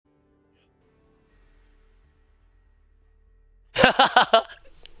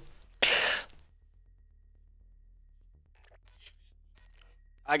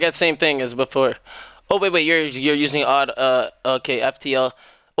I get same thing as before. Oh wait, you're using odd. Okay, FTL.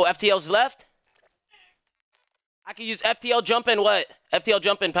 Oh, FTL's left. I can use FTL jump and what? FTL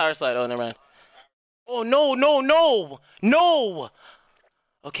jump and power slide. Oh, never mind. Oh no.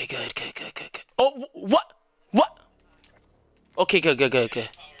 Okay, good. Oh, what? Okay, good.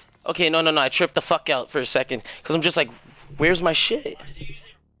 Okay, no. I tripped the fuck out for a second because I'm just like, where's my shit?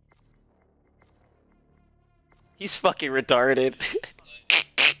 He's fucking retarded.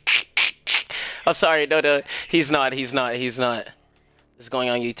 I'm sorry, no. He's not. It's going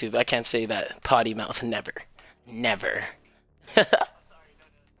on YouTube. I can't say that. Potty mouth. Never.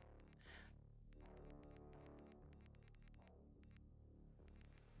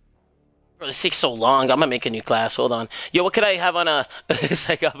 Bro, this takes so long. I'm gonna make a new class. Hold on. Yo, what could I have on a? It's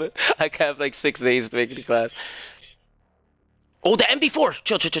like I can have like 6 days to make a new class. Oh, the MB4.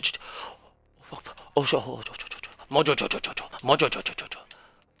 Chill. Oh, Mojo.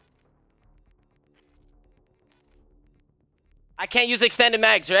 I can't use extended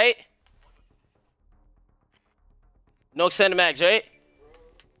mags, right? No extended mags, right?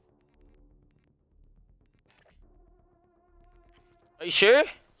 Are you sure?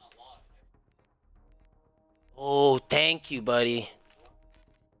 Oh, thank you, buddy.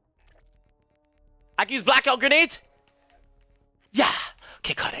 I can use blackout grenades? Yeah.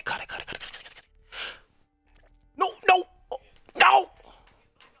 Okay, got it. No!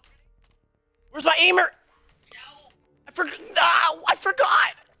 Where's my aimer? I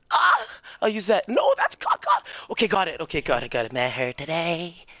forgot. I'll use that. No, that's caca. Okay, got it. Met her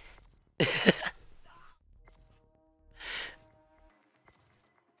today.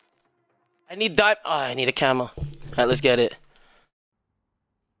 I need that. Oh, I need a camo. All right, let's get it.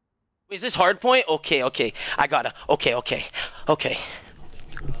 Wait, is this hard point? Okay. I gotta. Okay.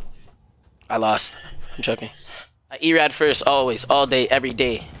 I lost. I'm joking. I ERAD first, always, all day, every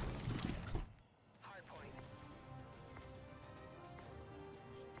day.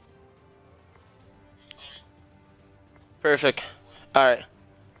 Perfect. Alright.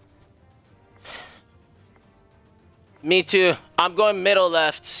 Me too. I'm going middle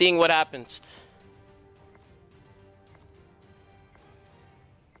left, seeing what happens.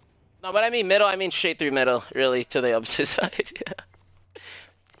 No, when I mean middle, I mean straight through middle, really, to the opposite side. Yeah.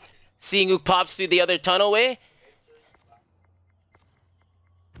 Seeing who pops through the other tunnel way.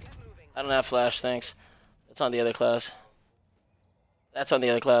 I don't have flash, thanks. That's on the other class.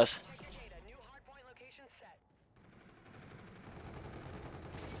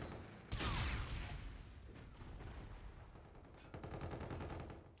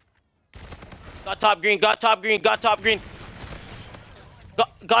 Got top green. Got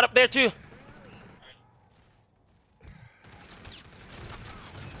up there too.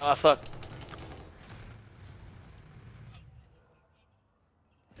 Oh, fuck.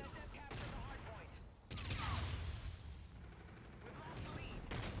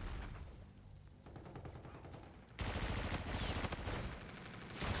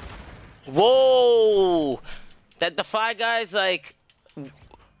 Whoa! That Defy guy's like...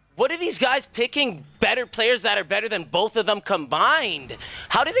 What are these guys picking better players that are better than both of them combined?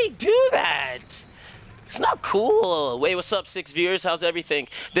 How do they do that? It's not cool. Wait, what's up, 6 viewers? How's everything?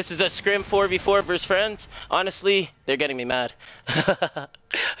 This is a scrim 4v4 versus friends. Honestly, they're getting me mad. I'm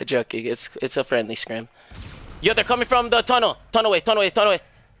joking. It's a friendly scrim. Yo, they're coming from the tunnel. Tunnel way.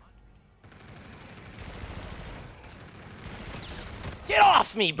 Get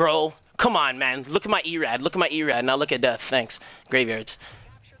off me, bro. Come on, man. Look at my ERAD. Now look at death. Thanks. Graveyards.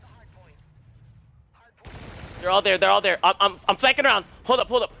 They're all there. I'm flanking around. Hold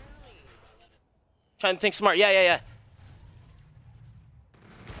up. Trying to think smart. Yeah.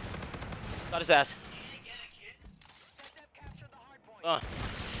 Got his ass.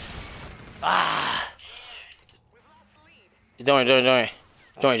 Don't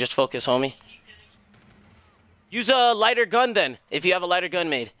worry. Just focus, homie. Use a lighter gun then, if you have a lighter gun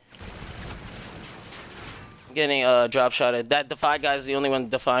made. I'm getting drop shotted. That Defy guy is the only one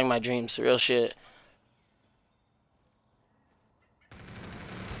defying my dreams. Real shit.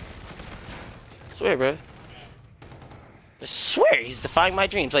 I swear, bro. I swear he's defying my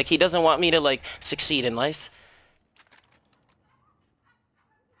dreams. Like, he doesn't want me to, like, succeed in life.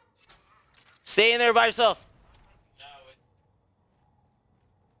 Stay in there by yourself.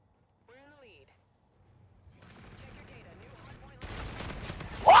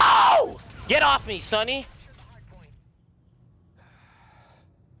 Whoa! Get off me, Sonny.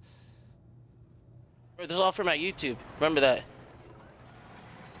 Bro, this is all for my YouTube. Remember that.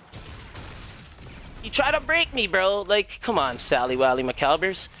 You try to break me, bro. Like, come on, Sally Wally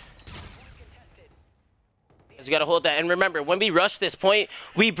McCalibers. You gotta hold that. And remember, when we rush this point,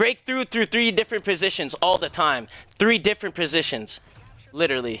 we break through 3 different positions all the time. 3 different positions.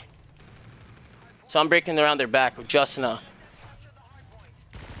 Literally. So I'm breaking around their back just now.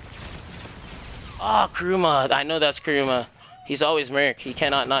 Oh, Kuruma. I know that's Kuruma. He's always Merc. He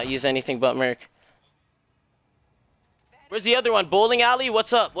cannot not use anything but Merc. Where's the other one? Bowling alley?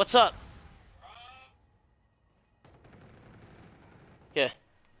 What's up? What's up? Yeah.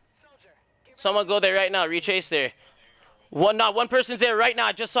 Someone go there right now. Retrace there. One person's there right now.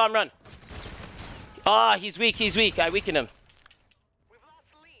 I just saw him run. Ah, he's weak. He's weak. I weakened him.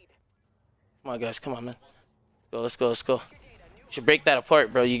 Come on, guys. Come on, man. Let's go. Let's go. Let's go. You should break that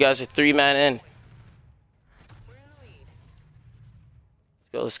apart, bro. You guys are 3-man in.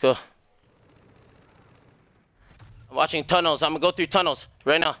 Let's go. Let's go. I'm watching tunnels. I'm gonna go through tunnels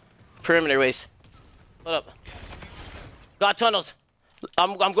right now. Perimeter ways. Hold up. Got tunnels.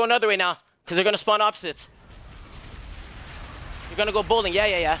 I'm going the other way now. Because they're going to spawn opposites. You're going to go bowling.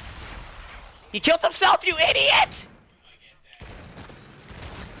 Yeah. He killed himself, you idiot!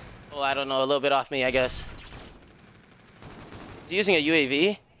 Oh, I don't know. A little bit off me, I guess. Is he using a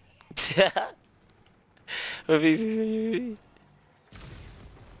UAV? If he's using a UAV.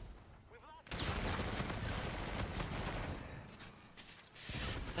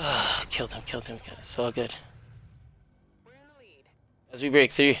 Killed him. It's all good. As we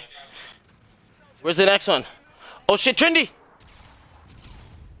break 3. Where's the next one? Oh shit, Trendy!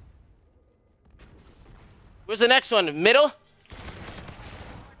 Where's the next one? Middle?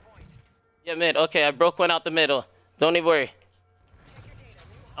 Yeah, mid. Okay, I broke one out the middle. Don't even worry.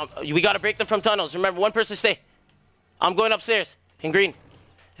 We gotta break them from tunnels. Remember, one person stay. I'm going upstairs in green.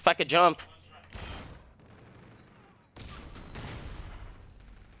 If I could jump.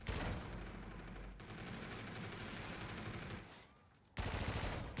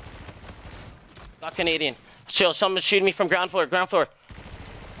 Got Canadian. Chill, someone's shooting me from ground floor. Get off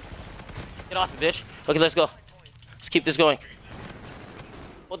it, bitch. Okay, let's go. Let's keep this going.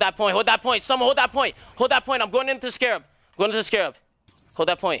 Hold that point. Someone hold that point. I'm going into the scarab. Hold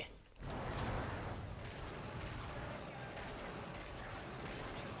that point.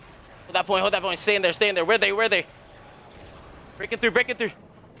 Hold that point. Stay in there. Where are they? Breaking through.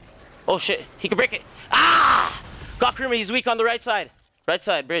 Oh shit, he can break it. Ah! Got Kuruma, he's weak on the right side. Right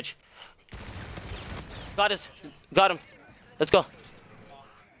side, bridge. Got him. Let's go.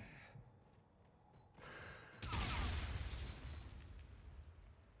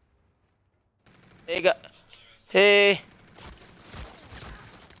 Hey.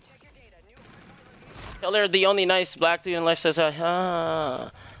 Tell her the only nice black dude in life says hi. Ah.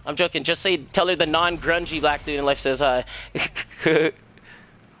 I'm joking. Just tell her the non-grungy black dude in life says hi.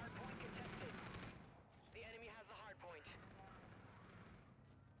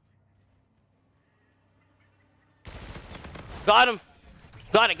 Got him.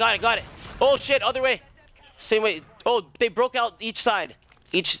 Got it. Oh shit, other way. Same way. Oh, they broke out each side.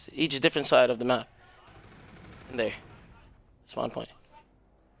 Each different side of the map. In there. Spawn point.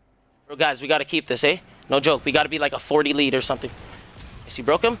 Bro, guys, we gotta keep this, eh? No joke. We gotta be like a 40 lead or something. Yes, you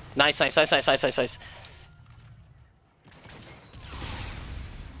broke him? Nice. I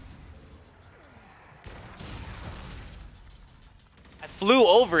flew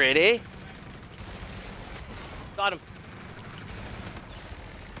over it, eh? Got him.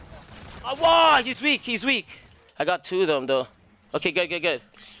 Oh, wow, he's weak. I got 2 of them, though. Okay, good.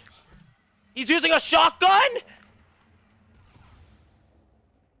 He's using a shotgun?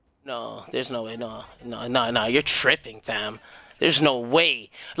 No, there's no way. No. You're tripping, fam. There's no way.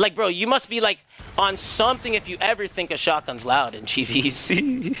 Like, bro, you must be, like, on something if you ever think a shotgun's loud in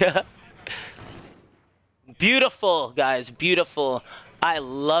GVC. Beautiful, guys. Beautiful. I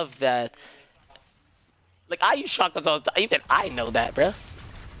love that. Like, I use shotguns all the time. Even I know that, bro.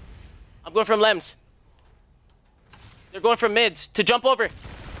 I'm going from Lems. They're going from mids to jump over.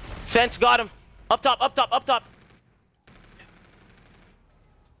 Fence got him. Up top.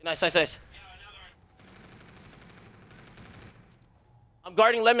 Nice. I'm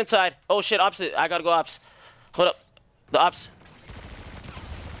guarding Lemon side. Oh shit, opposite. I gotta go ops. Hold up. The ops.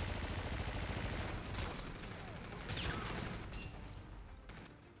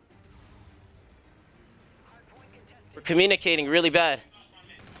 We're communicating really bad.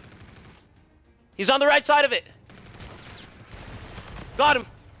 He's on the right side of it. Got him.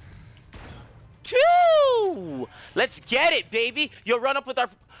 2! Let's get it, baby. Yo, run up with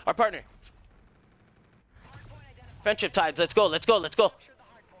our partner. Friendship tides. Let's go.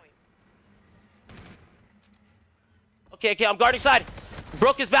 Okay, I'm guarding side.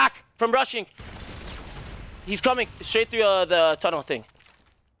 Broke his back from rushing. He's coming straight through the tunnel thing.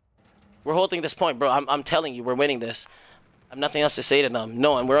 We're holding this point, bro. I'm telling you, we're winning this. I have nothing else to say to them.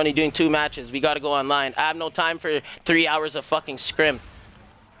 No, and we're only doing 2 matches. We got to go online. I have no time for 3 hours of fucking scrim.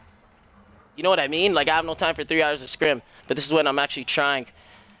 You know what I mean? Like, I have no time for 3 hours of scrim. But this is when I'm actually trying.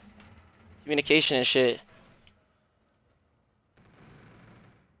 Communication and shit.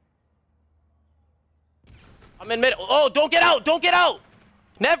 I'm in middle. Oh, don't get out. Don't get out.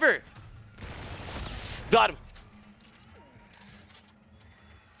 Never. Got him.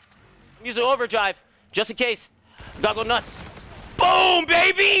 I'm using overdrive just in case. Gotta go nuts. Boom,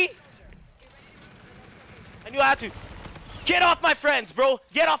 baby. I knew I had to. Get off my friends, bro.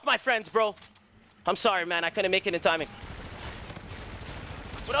 Get off my friends, bro. I'm sorry, man. I couldn't make it in timing.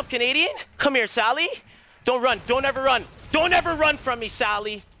 What up, Canadian? Come here, Sally. Don't run. Don't ever run. Don't ever run from me,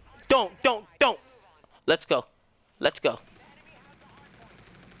 Sally. Don't. Let's go. Let's go.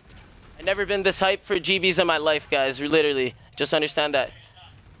 I've never been this hyped for GBs in my life, guys. Literally. Just understand that.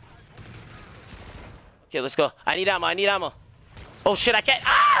 Okay, let's go. I need ammo. I need ammo. Oh, shit. I can't.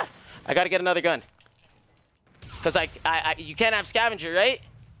 Ah! I gotta get another gun. Because you can't have scavenger, right?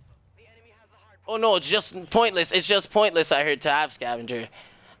 Oh, no. It's just pointless. It's just pointless, I heard, to have scavenger.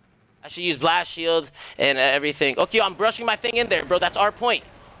 I should use blast shield and everything. Okay, I'm brushing my thing in there, bro. That's our point.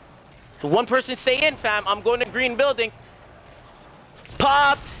 One person stay in, fam. I'm going to green building.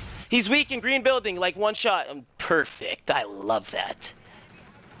 Popped. He's weak in green building, like 1 shot. Perfect. I love that.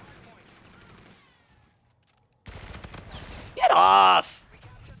 Get off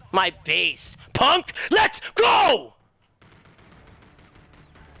my base. Punk, let's go!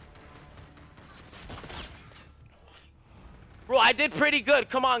 Bro, I did pretty good.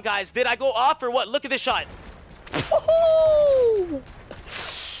 Come on, guys. Did I go off or what? Look at this shot.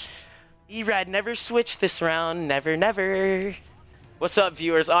 Erad never switched this round. Never, never. What's up,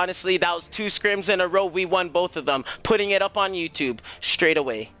 viewers? Honestly, that was 2 scrims in a row. We won both of them. Putting it up on YouTube straight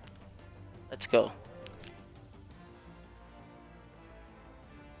away. Let's go.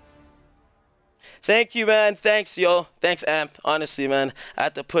 Thank you, man. Thanks, yo. Thanks, Amp. Honestly, man. I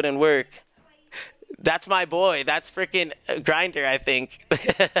had to put in work. That's my boy. That's freaking Grinder, I think.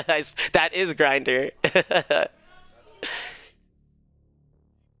 That is Grinder.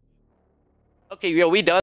 Okay, yo, we done.